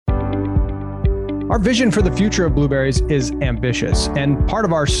Our vision for the future of blueberries is ambitious, and part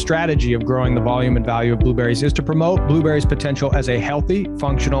of our strategy of growing the volume and value of blueberries is to promote blueberries' potential as a healthy,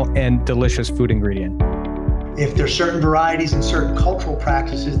 functional, and delicious food ingredient. If there's certain varieties and certain cultural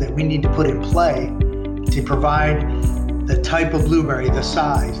practices that we need to put in play to provide the type of blueberry, the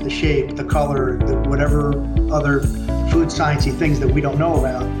size, the shape, the color, whatever other food sciencey things that we don't know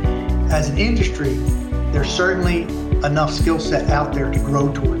about, as an industry, there's certainly enough skill set out there to grow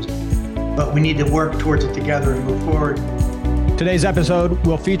towards it. But we need to work towards it together and move forward. Today's episode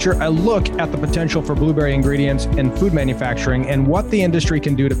will feature a look at the potential for blueberry ingredients in food manufacturing and what the industry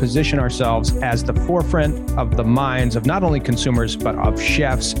can do to position ourselves as the forefront of the minds of not only consumers, but of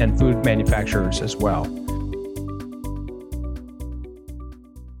chefs and food manufacturers as well.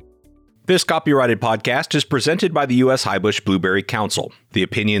 This copyrighted podcast is presented by the U.S. Highbush Blueberry Council. The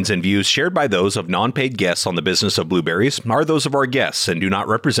opinions and views shared by those of non-paid guests on the business of blueberries are those of our guests and do not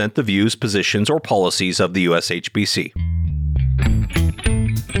represent the views, positions, or policies of the USHBC.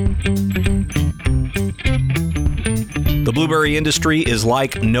 The blueberry industry is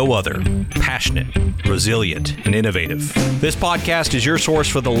like no other. Passionate, resilient, and innovative. This podcast is your source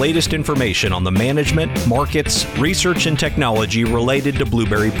for the latest information on the management, markets, research, and technology related to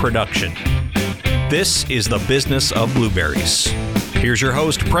blueberry production. This is the business of blueberries. Here's your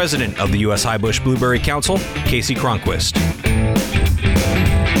host, President of the U.S. Highbush Blueberry Council, Casey Cronquist.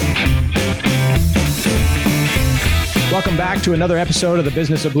 Welcome back to another episode of The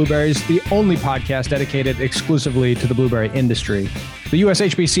Business of Blueberries, the only podcast dedicated exclusively to the blueberry industry. The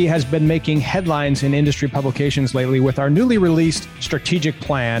USHBC has been making headlines in industry publications lately with our newly released strategic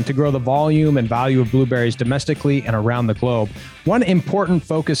plan to grow the volume and value of blueberries domestically and around the globe. One important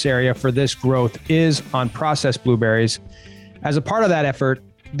focus area for this growth is on processed blueberries. As a part of that effort,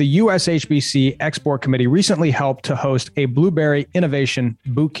 the USHBC Export Committee recently helped to host a Blueberry Innovation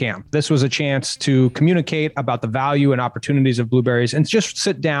Bootcamp. This was a chance to communicate about the value and opportunities of blueberries and just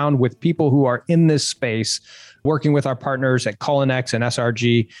sit down with people who are in this space, working with our partners at Culinex and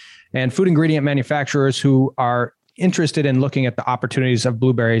SRG and food ingredient manufacturers who are interested in looking at the opportunities of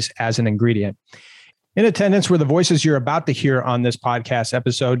blueberries as an ingredient. In attendance were the voices you're about to hear on this podcast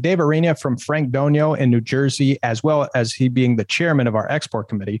episode: Dave Arena from Frankdonia in New Jersey, as well as he being the chairman of our export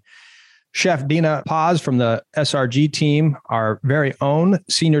committee. Chef Dina Paz from the SRG team, our very own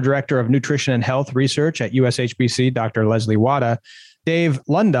Senior Director of Nutrition and Health Research at USHBC, Dr. Leslie Wada, Dave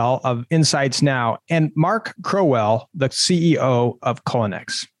Lundahl of Insights Now, and Mark Crowell, the CEO of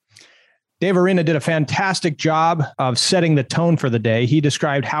Culinex. Dave Arena did a fantastic job of setting the tone for the day. He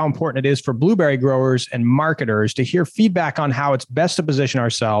described how important it is for blueberry growers and marketers to hear feedback on how it's best to position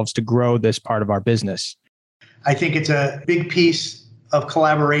ourselves to grow this part of our business. I think it's a big piece of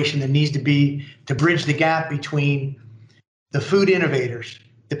collaboration that needs to be to bridge the gap between the food innovators,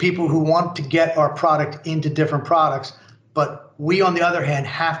 the people who want to get our product into different products, but we, on the other hand,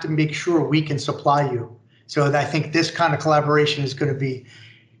 have to make sure we can supply you. So I think this kind of collaboration is going to be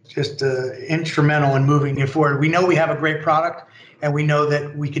just instrumental in moving it forward. We know we have a great product, and we know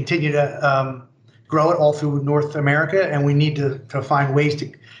that we continue to grow it all through North America, and we need to find ways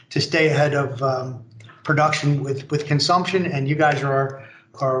to stay ahead of production with consumption, and you guys are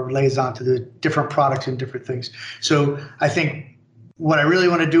our liaison to the different products and different things. So I think what I really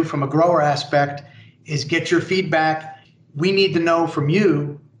want to do from a grower aspect is get your feedback. We need to know from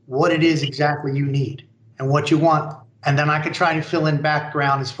you what it is exactly you need and what you want. And then I could try and fill in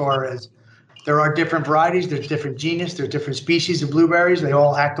background as far as there are different varieties, there's different genus, there's different species of blueberries. They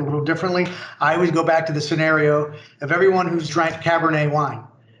all act a little differently. I always go back to the scenario of everyone who's drank Cabernet wine.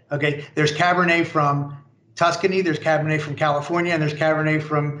 Okay, there's Cabernet from Tuscany, there's Cabernet from California, and there's Cabernet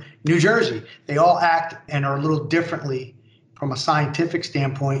from New Jersey. They all act and are a little differently from a scientific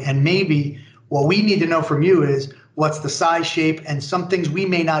standpoint. And maybe what we need to know from you is what's the size, shape, and some things we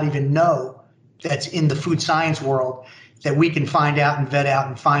may not even know that's in the food science world that we can find out and vet out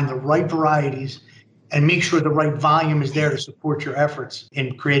and find the right varieties and make sure the right volume is there to support your efforts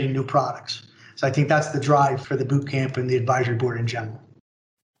in creating new products. So I think that's the drive for the boot camp and the advisory board in general.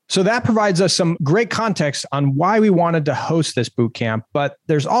 So that provides us some great context on why we wanted to host this boot camp, but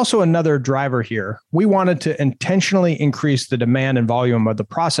there's also another driver here. We wanted to intentionally increase the demand and volume of the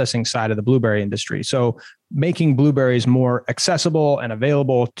processing side of the blueberry industry. So making blueberries more accessible and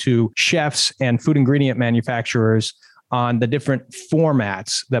available to chefs and food ingredient manufacturers on the different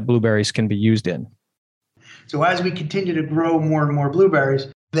formats that blueberries can be used in. So as we continue to grow more and more blueberries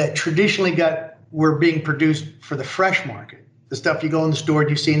that traditionally were being produced for the fresh market, the stuff you go in the store,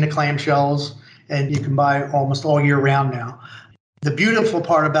 you see in the clamshells, and you can buy almost all year round now. The beautiful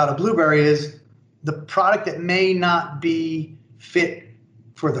part about a blueberry is the product that may not be fit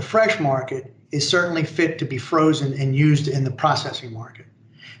for the fresh market is certainly fit to be frozen and used in the processing market.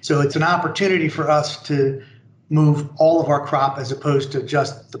 So it's an opportunity for us to move all of our crop as opposed to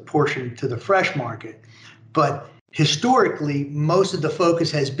just the portion to the fresh market. But historically, most of the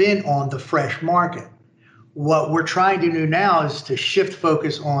focus has been on the fresh market. What we're trying to do now is to shift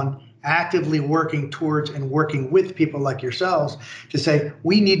focus on actively working towards and working with people like yourselves to say,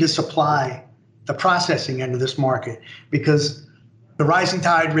 we need to supply the processing end of this market because the rising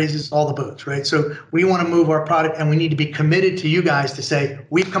tide raises all the boats, right? So we want to move our product and we need to be committed to you guys to say,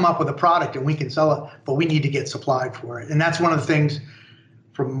 we've come up with a product and we can sell it, but we need to get supplied for it. And that's one of the things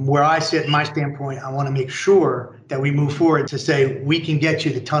from where I sit, my standpoint, I want to make sure that we move forward to say, we can get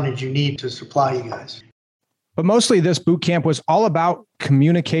you the tonnage you need to supply you guys. But mostly this boot camp was all about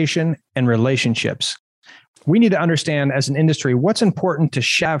communication and relationships. We need to understand as an industry what's important to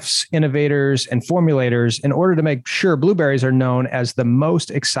chefs, innovators, and formulators in order to make sure blueberries are known as the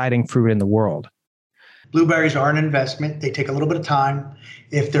most exciting fruit in the world. Blueberries are an investment. They take a little bit of time.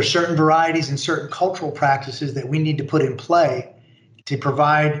 If there's certain varieties and certain cultural practices that we need to put in play to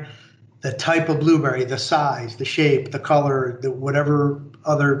provide the type of blueberry, the size, the shape, the color, the whatever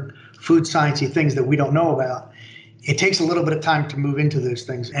other food sciencey things that we don't know about, it takes a little bit of time to move into those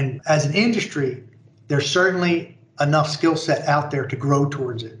things. And as an industry, there's certainly enough skill set out there to grow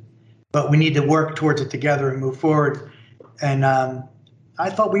towards it, but we need to work towards it together and move forward. And I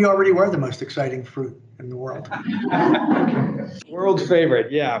thought we already were the most exciting fruit in the world. World's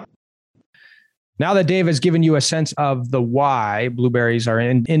favorite, yeah. Now that Dave has given you a sense of the why blueberries are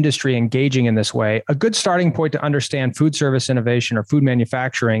in industry engaging in this way, a good starting point to understand food service innovation or food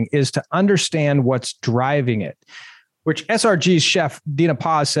manufacturing is to understand what's driving it, which SRG's chef Dina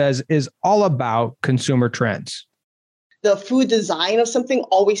Paz says is all about consumer trends. The food design of something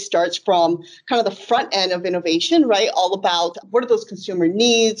always starts from kind of the front end of innovation, right? All about what are those consumer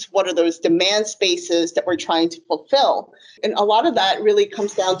needs? What are those demand spaces that we're trying to fulfill? And a lot of that really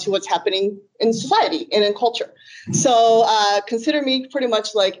comes down to what's happening in society and in culture. So consider me pretty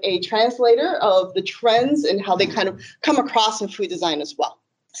much like a translator of the trends and how they kind of come across in food design as well.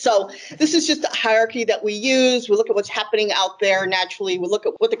 So this is just a hierarchy that we use. We look at what's happening out there naturally. We look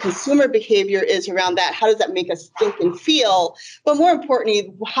at what the consumer behavior is around that. How does that make us think and feel? But more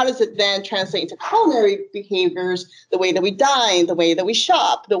importantly, how does it then translate into culinary behaviors, the way that we dine, the way that we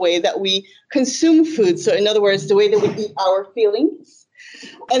shop, the way that we consume food? So in other words, the way that we eat our feelings.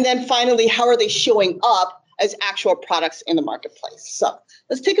 And then finally, how are they showing up as actual products in the marketplace? So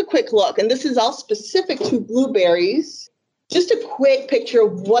let's take a quick look. And this is all specific to blueberries. Just a quick picture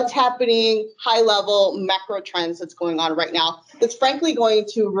of what's happening, high level macro trends that's going on right now. That's frankly going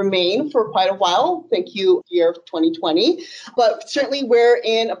to remain for quite a while. Thank you, year of 2020. But certainly we're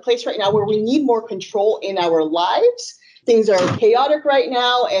in a place right now where we need more control in our lives. Things are chaotic right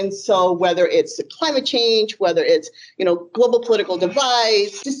now. And so whether it's climate change, whether it's, global political divide,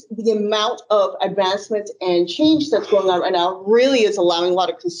 just the amount of advancement and change that's going on right now really is allowing a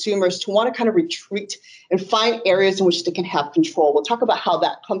lot of consumers to want to kind of retreat and find areas in which they can have control. We'll talk about how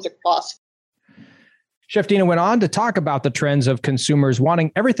that comes across. Chef Dina went on to talk about the trends of consumers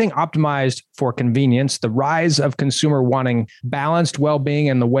wanting everything optimized for convenience, the rise of consumer wanting balanced well-being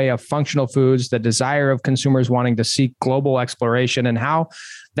in the way of functional foods, the desire of consumers wanting to seek global exploration, and how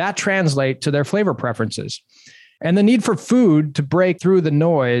that translates to their flavor preferences, and the need for food to break through the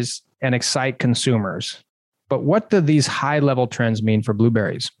noise and excite consumers. But what do these high-level trends mean for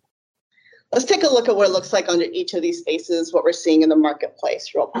blueberries? Let's take a look at what it looks like under each of these spaces, what we're seeing in the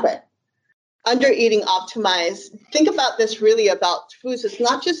marketplace real quick. Under eating optimized, think about this really about foods. It's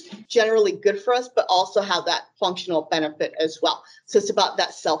not just generally good for us, but also have that functional benefit as well. So it's about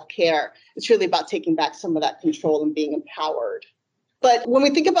that self-care. It's really about taking back some of that control and being empowered. But when we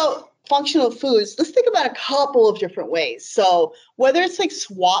think about functional foods, let's think about a couple of different ways. So whether it's like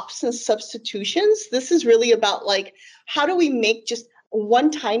swaps and substitutions, this is really about like, how do we make just one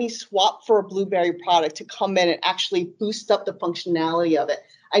tiny swap for a blueberry product to come in and actually boost up the functionality of it?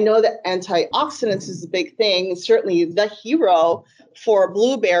 I know that antioxidants is a big thing, certainly the hero for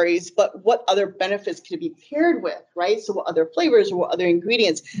blueberries, but what other benefits could it be paired with, right? So what other flavors or what other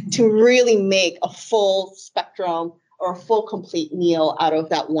ingredients to really make a full spectrum or a full complete meal out of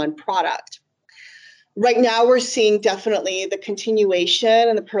that one product? Right now, we're seeing definitely the continuation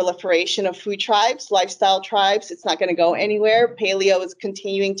and the proliferation of food tribes, lifestyle tribes. It's not going to go anywhere. Paleo is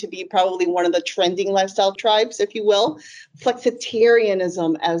continuing to be probably one of the trending lifestyle tribes, if you will.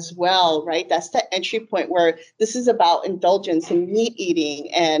 Flexitarianism as well, right? That's the entry point where this is about indulgence and meat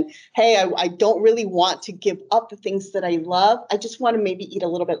eating. And hey, I don't really want to give up the things that I love. I just want to maybe eat a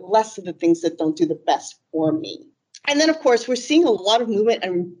little bit less of the things that don't do the best for me. And then, of course, we're seeing a lot of movement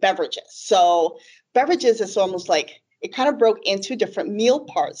in beverages. So beverages is almost like it kind of broke into different meal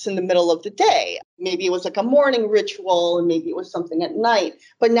parts in the middle of the day. Maybe it was like a morning ritual, and maybe it was something at night.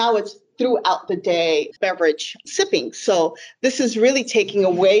 But now it's throughout the day beverage sipping. So this is really taking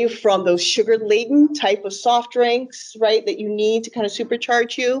away from those sugar-laden type of soft drinks, right, that you need to kind of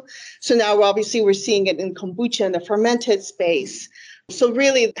supercharge you. So now obviously we're seeing it in kombucha in the fermented space. So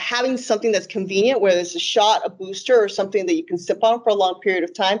really having something that's convenient, whether it's a shot, a booster, or something that you can sip on for a long period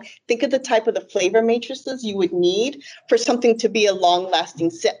of time, think of the type of the flavor matrices you would need for something to be a long-lasting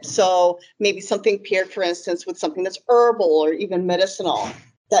sip. So maybe something paired, for instance, with something that's herbal or even medicinal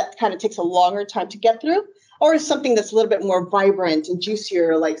that kind of takes a longer time to get through, or something that's a little bit more vibrant and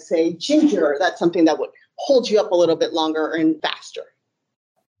juicier, like, say, ginger. That's something that would hold you up a little bit longer and faster.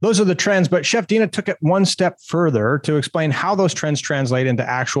 Those are the trends, but Chef Dina took it one step further to explain how those trends translate into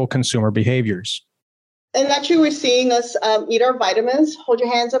actual consumer behaviors. And actually, we're seeing us eat our vitamins. Hold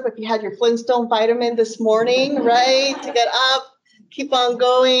your hands up if you had your Flintstone vitamin this morning, right? To get up, keep on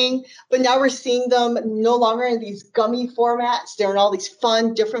going. But now we're seeing them no longer in these gummy formats. They're in all these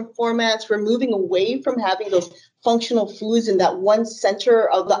fun, different formats. We're moving away from having those functional foods in that one center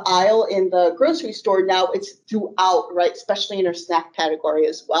of the aisle in the grocery store. Now it's throughout, right? Especially in our snack category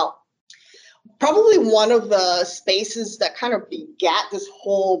as well. Probably one of the spaces that kind of begat this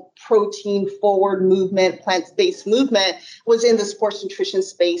whole protein forward movement, plant-based movement, was in the sports nutrition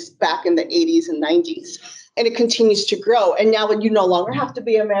space back in the 80s and 90s. And it continues to grow. And now when you no longer have to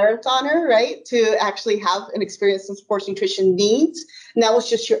be a marathoner, right, to actually have an experience in sports nutrition needs, now it's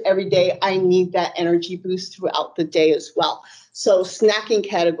just your everyday, I need that energy boost throughout the day as well. So snacking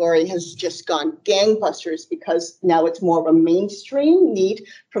category has just gone gangbusters because now it's more of a mainstream need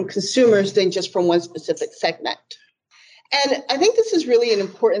from consumers than just from one specific segment. And I think this is really an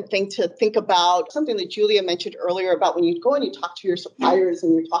important thing to think about, something that Julia mentioned earlier about when you go and you talk to your suppliers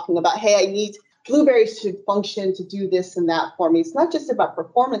and you're talking about, hey, I need blueberries to function, to do this and that for me. It's not just about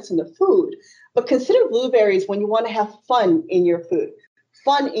performance in the food, but consider blueberries when you want to have fun in your food,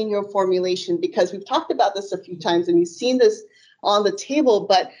 fun in your formulation, because we've talked about this a few times and you've seen this on the table,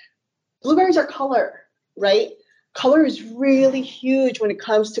 but blueberries are color, right? Color is really huge when it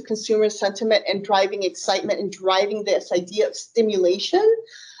comes to consumer sentiment and driving excitement and driving this idea of stimulation.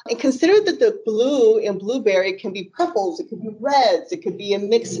 And consider that the blue in blueberry can be purples, it could be reds, it could be a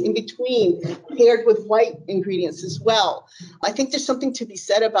mix in between, paired with white ingredients as well. I think there's something to be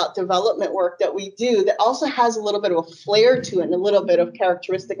said about development work that we do that also has a little bit of a flair to it and a little bit of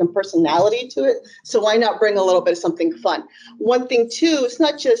characteristic and personality to it. So why not bring a little bit of something fun? One thing too, it's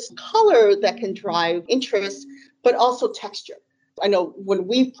not just color that can drive interest, but also texture. I know when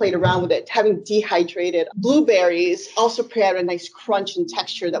we played around with it, having dehydrated blueberries also created a nice crunch and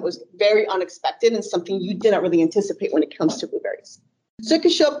texture that was very unexpected and something you didn't really anticipate when it comes to blueberries. So it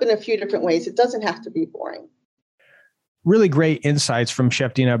can show up in a few different ways. It doesn't have to be boring. Really great insights from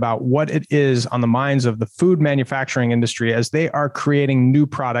Chef Dina about what it is on the minds of the food manufacturing industry as they are creating new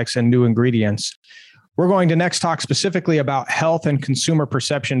products and new ingredients. We're going to next talk specifically about health and consumer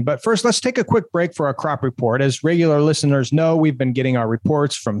perception. But first, let's take a quick break for our crop report. As regular listeners know, we've been getting our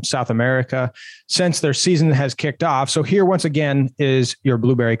reports from South America since their season has kicked off. So here, once again, is your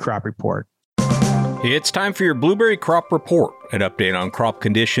blueberry crop report. It's time for your blueberry crop report, an update on crop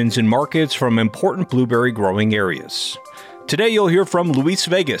conditions and markets from important blueberry growing areas. Today, you'll hear from Luis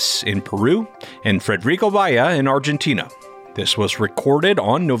Vegas in Peru and Federico Valla in Argentina. This was recorded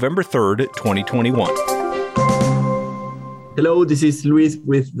on November 3rd, 2021. Hello, this is Luis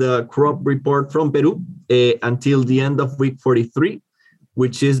with the crop report from Peru until the end of week 43,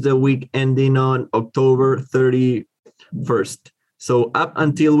 which is the week ending on October 31st. So up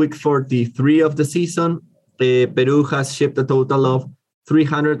until week 43 of the season, Peru has shipped a total of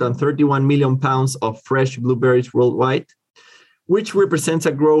 331 million pounds of fresh blueberries worldwide, which represents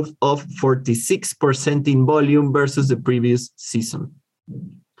a growth of 46% in volume versus the previous season.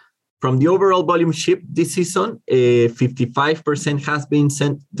 From the overall volume shipped this season, 55% has been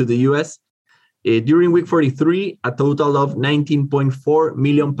sent to the US. During week 43, a total of 19.4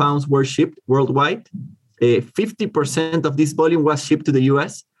 million pounds were shipped worldwide. 50% of this volume was shipped to the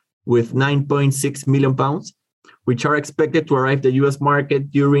US with 9.6 million pounds, which are expected to arrive the US market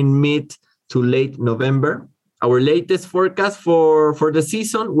during mid to late November. Our latest forecast for the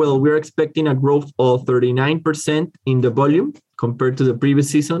season, well, we're expecting a growth of 39% in the volume compared to the previous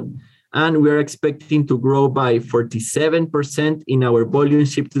season. And we're expecting to grow by 47% in our volume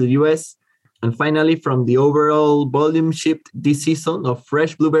shipped to the US. And finally, from the overall volume shipped this season of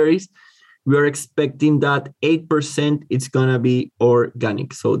fresh blueberries, we are expecting that 8% is going to be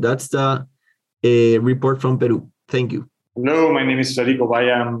organic. So that's the report from Peru. Thank you. Hello, my name is Federico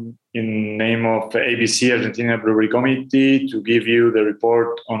Vaya. I'm in name of ABC Argentina Blueberry Committee to give you the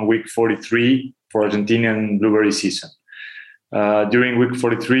report on week 43 for Argentinian blueberry season. During week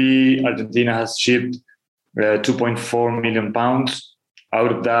 43, Argentina has shipped 2.4 million pounds. Out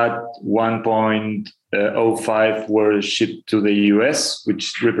of that, 1.05 were shipped to the US,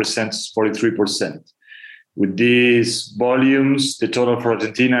 which represents 43%. With these volumes, the total for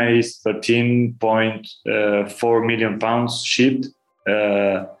Argentina is 13.4 million pounds shipped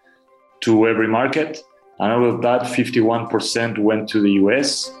to every market. And out of that, 51% went to the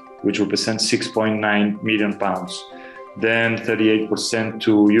US, which represents 6.9 million pounds. Then 38%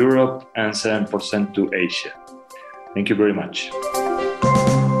 to Europe and 7% to Asia. Thank you very much.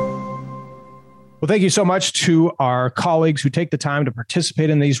 Well, thank you so much to our colleagues who take the time to participate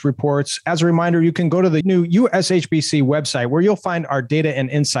in these reports. As a reminder, you can go to the new USHBC website where you'll find our Data and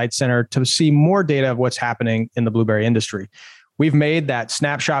Insight Center to see more data of what's happening in the blueberry industry. We've made that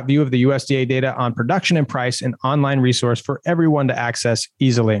snapshot view of the USDA data on production and price an online resource for everyone to access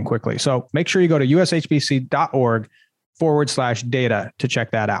easily and quickly. So make sure you go to ushbc.org/data to check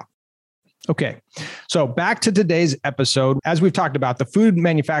that out. Okay, so back to today's episode. As we've talked about, the food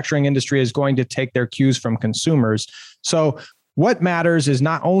manufacturing industry is going to take their cues from consumers. So what matters is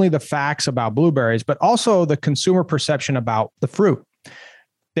not only the facts about blueberries, but also the consumer perception about the fruit.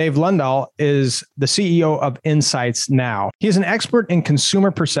 Dave Lundahl is the CEO of Insights Now. He is an expert in consumer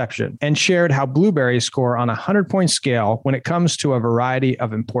perception and shared how blueberries score on a 100-point scale when it comes to a variety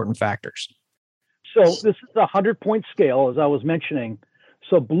of important factors. So this is a 100-point scale, as I was mentioning.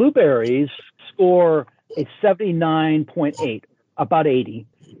 So blueberries score a 79.8, about 80,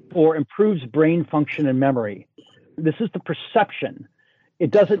 for improves brain function and memory. This is the perception.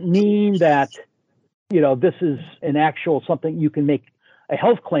 It doesn't mean that, this is an actual something you can make a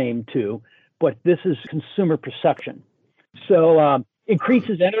health claim to, but this is consumer perception. So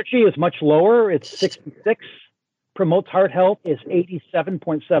increases energy is much lower. It's 66. Promotes heart health is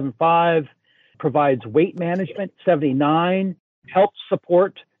 87.75. Provides weight management, 79. Helps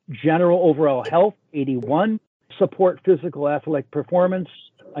support general overall health, 81. Support physical athletic performance,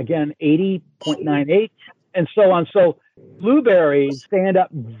 again, 80.98, and so on. So blueberries stand up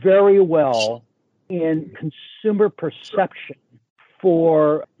very well in consumer perception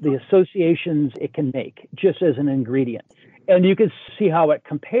for the associations it can make, just as an ingredient. And you can see how it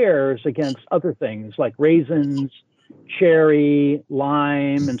compares against other things like raisins, cherry,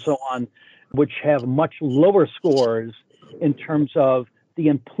 lime, and so on, which have much lower scores in terms of the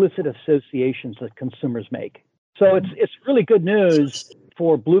implicit associations that consumers make. So it's really good news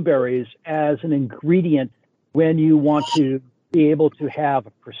for blueberries as an ingredient when you want to be able to have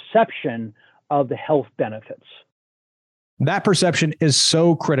a perception of the health benefits. That perception is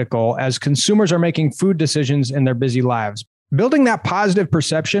so critical as consumers are making food decisions in their busy lives. Building that positive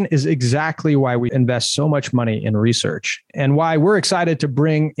perception is exactly why we invest so much money in research and why we're excited to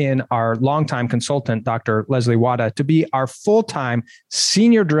bring in our longtime consultant, Dr. Leslie Wada, to be our full-time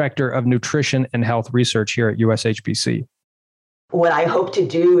Senior Director of Nutrition and Health Research here at USHBC. What I hope to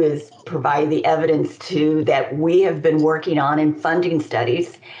do is provide the evidence that we have been working on in funding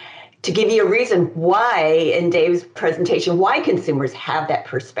studies to give you a reason why, in Dave's presentation, why consumers have that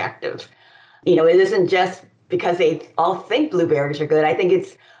perspective. It isn't just because they all think blueberries are good. I think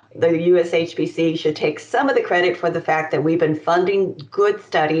it's the USHBC should take some of the credit for the fact that we've been funding good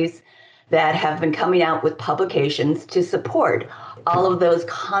studies that have been coming out with publications to support all of those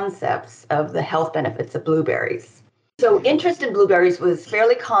concepts of the health benefits of blueberries. So interest in blueberries was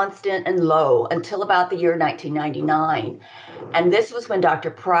fairly constant and low until about the year 1999. And this was when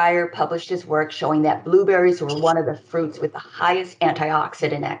Dr. Pryor published his work showing that blueberries were one of the fruits with the highest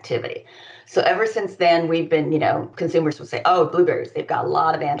antioxidant activity. So ever since then, we've been, consumers will say, oh, blueberries, they've got a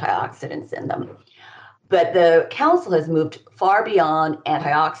lot of antioxidants in them. But the council has moved far beyond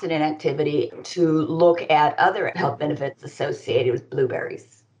antioxidant activity to look at other health benefits associated with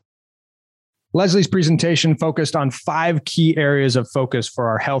blueberries. Leslie's presentation focused on 5 key areas of focus for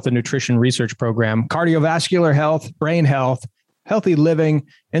our health and nutrition research program: cardiovascular health, brain health, healthy living,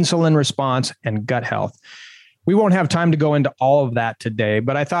 insulin response, and gut health. We won't have time to go into all of that today,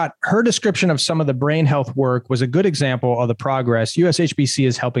 but I thought her description of some of the brain health work was a good example of the progress USHBC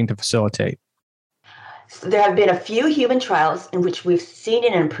is helping to facilitate. So there have been a few human trials in which we've seen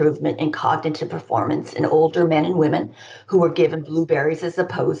an improvement in cognitive performance in older men and women who were given blueberries as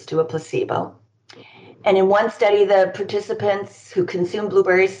opposed to a placebo. And in one study, the participants who consumed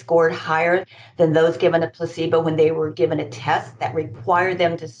blueberries scored higher than those given a placebo when they were given a test that required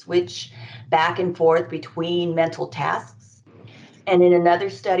them to switch back and forth between mental tasks. And in another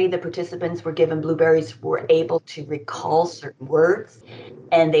study, the participants were given blueberries, were able to recall certain words,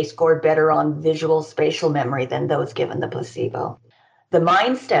 and they scored better on visual spatial memory than those given the placebo. The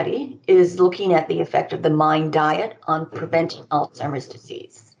MIND study is looking at the effect of the MIND diet on preventing Alzheimer's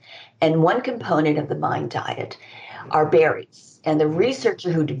disease. And one component of the MIND diet are berries. And the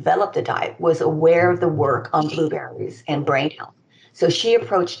researcher who developed the diet was aware of the work on blueberries and brain health. So she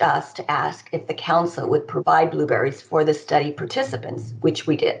approached us to ask if the council would provide blueberries for the study participants, which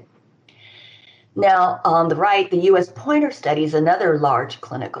we did. Now, on the right, the U.S. Pointer study is another large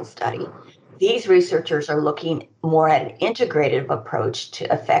clinical study. These researchers are looking more at an integrative approach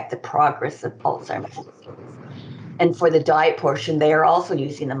to affect the progress of Alzheimer's disease. And for the diet portion, they are also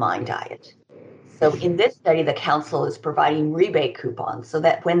using the MIND diet. So in this study, the council is providing rebate coupons so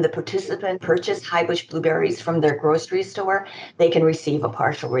that when the participant purchase Highbush blueberries from their grocery store, they can receive a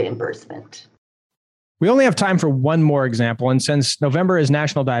partial reimbursement. We only have time for one more example. And since November is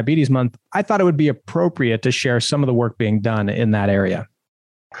National Diabetes Month, I thought it would be appropriate to share some of the work being done in that area.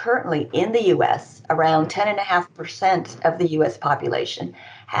 Currently in the U.S., around 10.5% of the U.S. population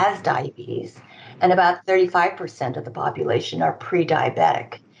has diabetes, and about 35% of the population are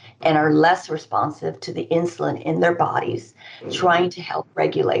pre-diabetic and are less responsive to the insulin in their bodies, trying to help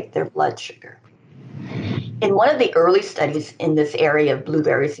regulate their blood sugar. In one of the early studies in this area of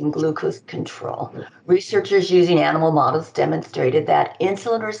blueberries and glucose control, researchers using animal models demonstrated that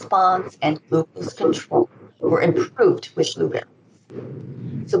insulin response and glucose control were improved with blueberries.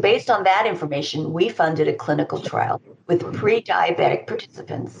 So based on that information, we funded a clinical trial with pre-diabetic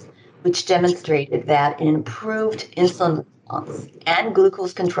participants, which demonstrated that an improved insulin response and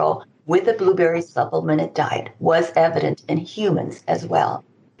glucose control with a blueberry supplemented diet was evident in humans as well.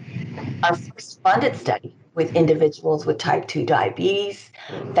 Our first funded study with individuals with type 2 diabetes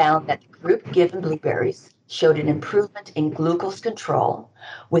found that the group given blueberries showed an improvement in glucose control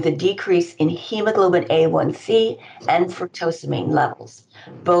with a decrease in hemoglobin A1C and fructosamine levels,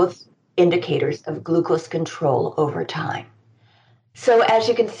 both indicators of glucose control over time. So as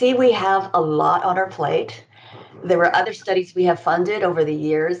you can see, we have a lot on our plate. There were other studies we have funded over the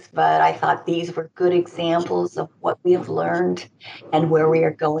years, but I thought these were good examples of what we have learned and where we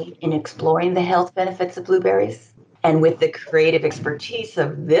are going in exploring the health benefits of blueberries. And with the creative expertise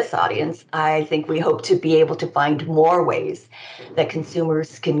of this audience, I think we hope to be able to find more ways that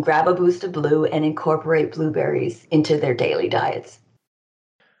consumers can grab a boost of blue and incorporate blueberries into their daily diets.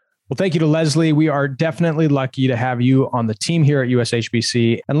 Well, thank you to Leslie. We are definitely lucky to have you on the team here at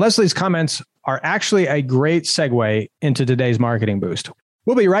USHBC. And Leslie's comments are actually a great segue into today's marketing boost.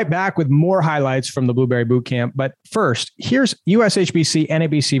 We'll be right back with more highlights from the Blueberry Bootcamp. But first, here's USHBC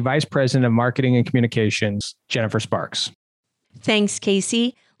NABC Vice President of Marketing and Communications, Jennifer Sparks. Thanks,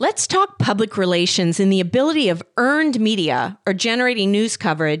 Casey. Let's talk public relations and the ability of earned media or generating news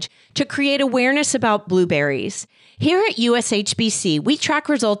coverage to create awareness about blueberries. Here at USHBC, we track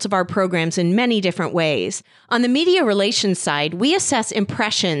results of our programs in many different ways. On the media relations side, we assess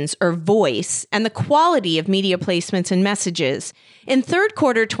impressions or voice and the quality of media placements and messages. In third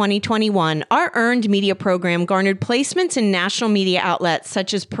quarter 2021, our earned media program garnered placements in national media outlets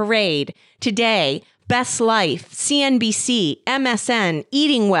such as Parade, Today, Best Life, CNBC, MSN,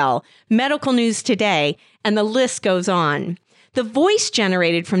 Eating Well, Medical News Today, and the list goes on. The voice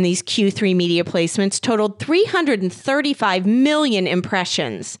generated from these Q3 media placements totaled 335 million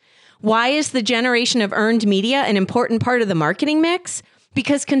impressions. Why is the generation of earned media an important part of the marketing mix?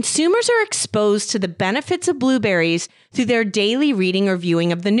 Because consumers are exposed to the benefits of blueberries through their daily reading or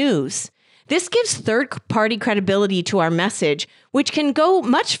viewing of the news. This gives third-party credibility to our message, which can go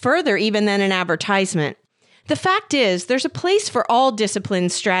much further even than an advertisement. The fact is, there's a place for all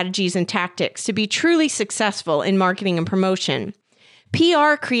disciplines, strategies, and tactics to be truly successful in marketing and promotion.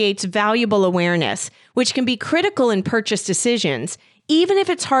 PR creates valuable awareness, which can be critical in purchase decisions, even if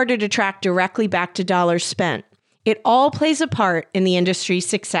it's harder to track directly back to dollars spent. It all plays a part in the industry's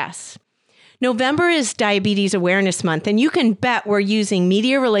success. November is Diabetes Awareness Month, and you can bet we're using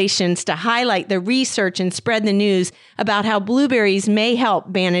media relations to highlight the research and spread the news about how blueberries may help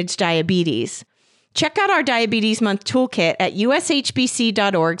manage diabetes. Check out our Diabetes Month toolkit at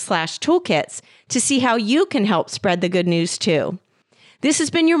ushbc.org/toolkits to see how you can help spread the good news too. This has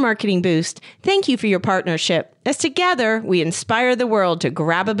been your Marketing Boost. Thank you for your partnership, as together we inspire the world to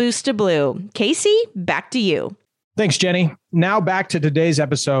grab a boost of blue. Casey, back to you. Thanks, Jenny. Now back to today's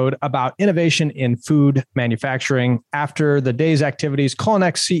episode about innovation in food manufacturing. After the day's activities,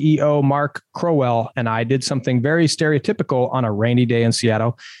 Culinex CEO Mark Crowell and I did something very stereotypical on a rainy day in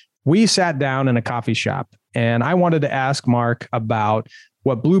Seattle. We sat down in a coffee shop, and I wanted to ask Mark about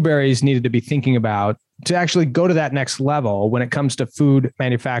what blueberries needed to be thinking about to actually go to that next level when it comes to food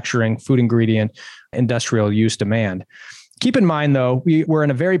manufacturing, food ingredient, industrial use demand. Keep in mind, though, we're in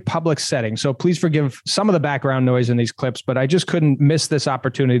a very public setting, so please forgive some of the background noise in these clips, but I just couldn't miss this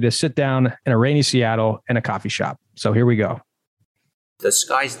opportunity to sit down in a rainy Seattle in a coffee shop. So here we go. The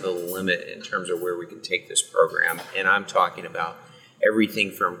sky's the limit in terms of where we can take this program, and I'm talking about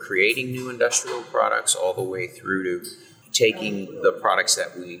everything from creating new industrial products all the way through to taking the products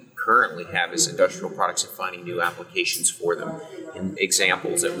that we currently have as industrial products and finding new applications for them. And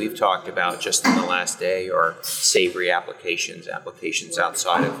examples that we've talked about just in the last day are savory applications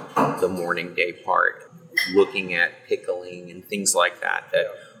outside of the morning day part, looking at pickling and things like that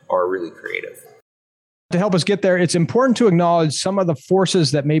are really creative. To help us get there, it's important to acknowledge some of the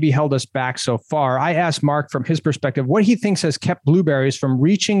forces that maybe held us back so far. I asked Mark from his perspective what he thinks has kept blueberries from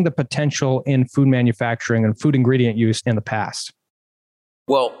reaching the potential in food manufacturing and food ingredient use in the past.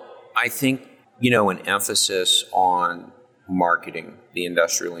 Well, I think, an emphasis on marketing the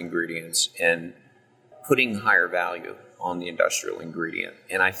industrial ingredients and putting higher value on the industrial ingredient.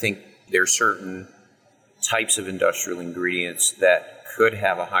 And I think there are certain types of industrial ingredients that could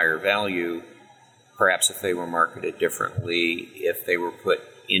have a higher value, perhaps if they were marketed differently, if they were put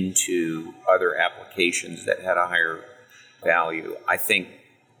into other applications that had a higher value. I think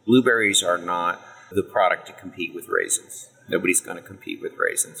blueberries are not the product to compete with raisins. Nobody's going to compete with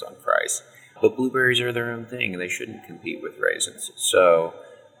raisins on price. But blueberries are their own thing, and they shouldn't compete with raisins. So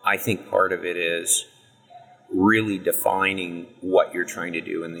I think part of it is really defining what you're trying to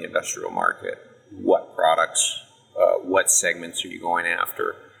do in the industrial market, what products, what segments are you going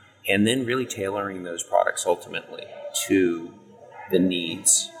after, and then really tailoring those products ultimately to the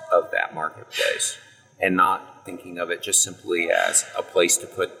needs of that marketplace and not thinking of it just simply as a place to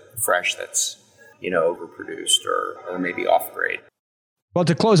put fresh that's, overproduced or maybe off grade. Well,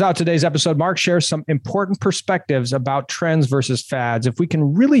 to close out today's episode, Mark shares some important perspectives about trends versus fads. If we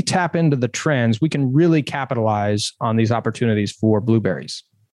can really tap into the trends, we can really capitalize on these opportunities for blueberries.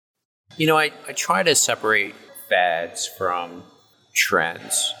 I try to separate fads from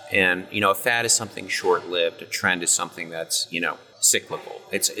trends. And, a fad is something short-lived. A trend is something that's, cyclical.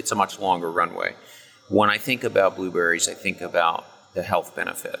 It's a much longer runway. When I think about blueberries, I think about the health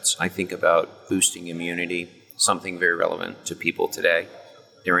benefits. I think about boosting immunity, something very relevant to people today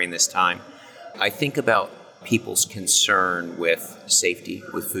during this time. I think about people's concern with safety,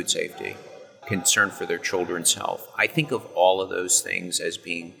 with food safety, concern for their children's health. I think of all of those things as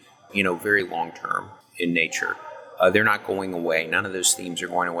being, very long-term in nature. They're not going away. None of those themes are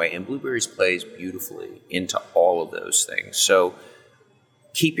going away. And blueberries plays beautifully into all of those things. So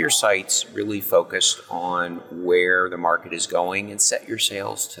keep your sights really focused on where the market is going and set your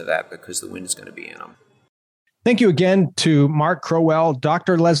sails to that because the wind is going to be in them. Thank you again to Mark Crowell,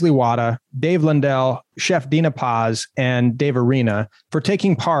 Dr. Leslie Wada, Dave Lindell, Chef Dina Paz, and Dave Arena for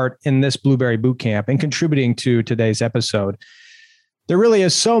taking part in this Blueberry Bootcamp and contributing to today's episode. There really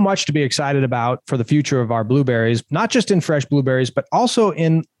is so much to be excited about for the future of our blueberries, not just in fresh blueberries, but also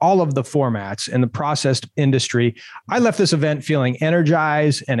in all of the formats in the processed industry. I left this event feeling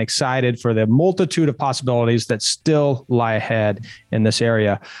energized and excited for the multitude of possibilities that still lie ahead in this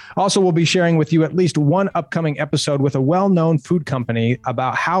area. Also, we'll be sharing with you at least one upcoming episode with a well-known food company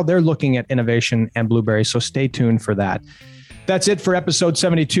about how they're looking at innovation and blueberries. So stay tuned for that. That's it for episode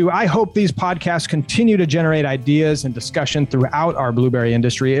 72. I hope these podcasts continue to generate ideas and discussion throughout our blueberry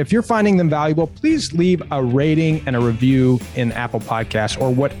industry. If you're finding them valuable, please leave a rating and a review in Apple Podcasts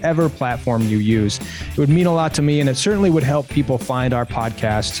or whatever platform you use. It would mean a lot to me, and it certainly would help people find our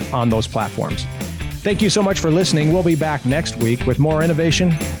podcasts on those platforms. Thank you so much for listening. We'll be back next week with more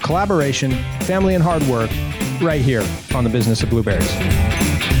innovation, collaboration, family, and hard work right here on the Business of Blueberries.